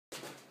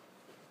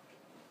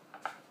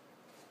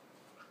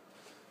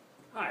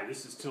Hi,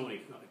 this is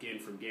Tony again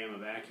from Gamma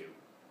Vacuum.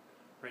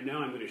 Right now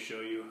I'm going to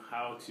show you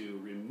how to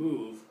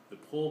remove the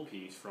pull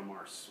piece from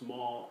our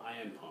small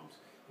ion pumps.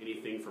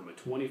 Anything from a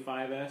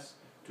 25S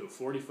to a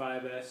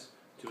 45S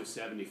to a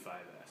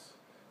 75S.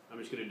 I'm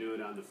just going to do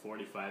it on the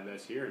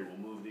 45S here, and we'll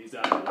move these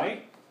out of the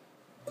way.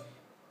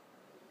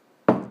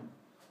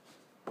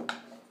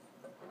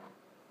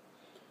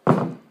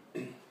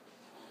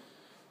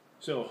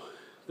 So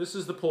this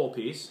is the pull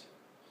piece,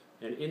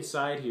 and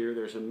inside here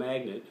there's a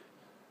magnet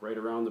right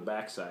around the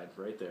backside,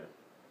 right there.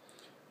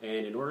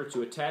 And in order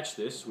to attach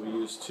this, we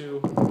use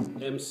two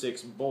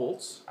M6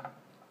 bolts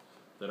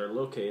that are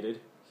located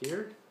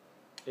here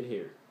and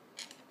here.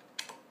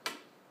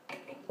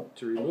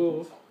 To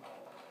remove,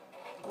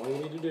 all you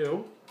need to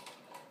do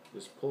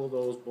is pull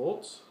those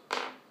bolts.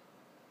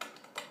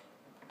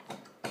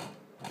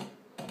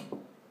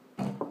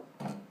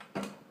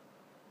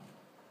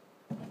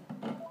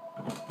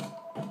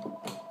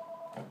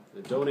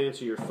 And don't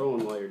answer your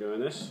phone while you're doing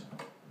this.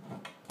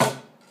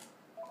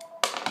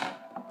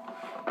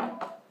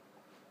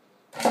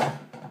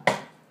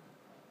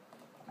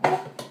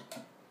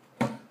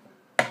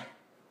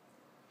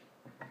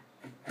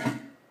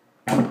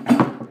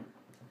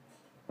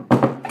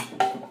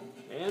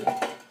 And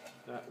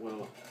that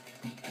will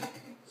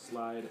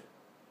slide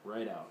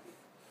right out.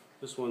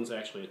 This one's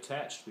actually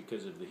attached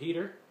because of the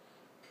heater,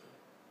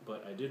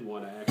 but I did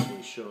want to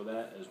actually show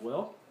that as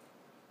well.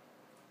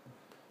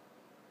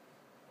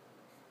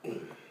 There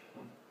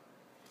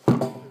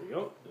we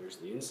go, there's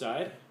the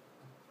inside.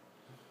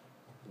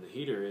 And the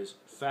heater is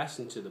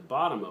fastened to the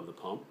bottom of the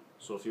pump,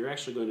 so if you're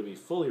actually going to be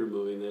fully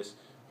removing this,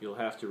 you'll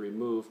have to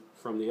remove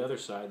from the other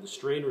side the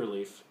strain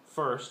relief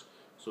first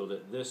so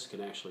that this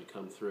can actually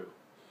come through.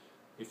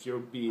 If you'll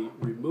be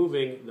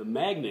removing the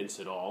magnets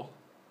at all,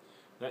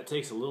 that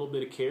takes a little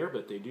bit of care,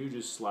 but they do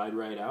just slide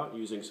right out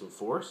using some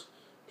force.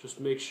 Just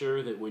make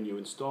sure that when you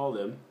install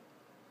them,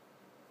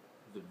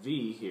 the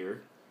V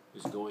here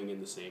is going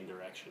in the same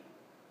direction.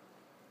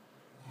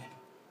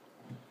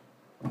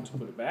 Let's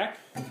put it back.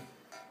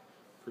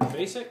 Pretty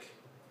basic.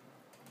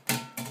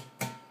 Turn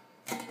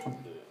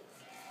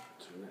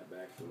that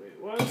back the way it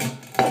was.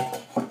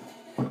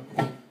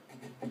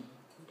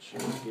 Make sure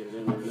we get it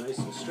in there nice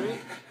and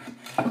straight.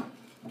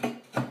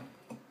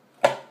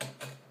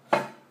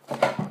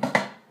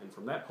 And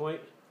from that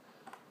point,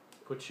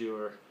 put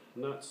your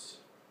nuts,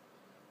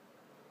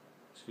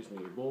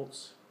 your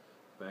bolts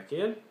back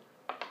in,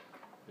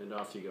 and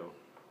off you go.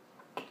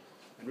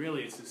 And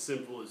really it's as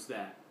simple as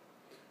that.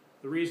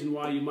 The reason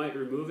why you might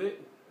remove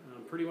it,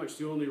 pretty much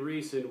the only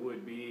reason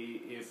would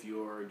be if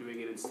you're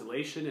doing an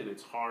installation and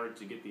it's hard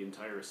to get the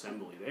entire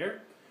assembly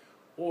there,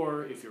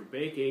 or if you're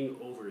baking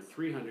over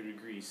 300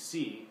 degrees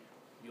C,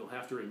 you'll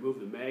have to remove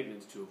the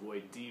magnets to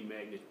avoid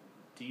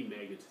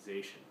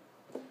demagnetization.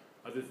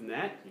 Other than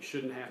that, you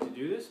shouldn't have to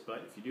do this,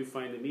 but if you do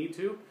find the need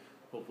to,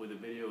 hopefully the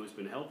video has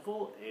been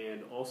helpful,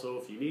 and also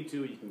if you need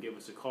to, you can give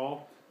us a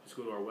call. Just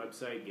go to our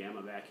website,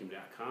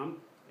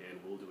 gammavacuum.com, and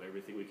we'll do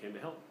everything we can to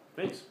help.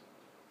 Thanks.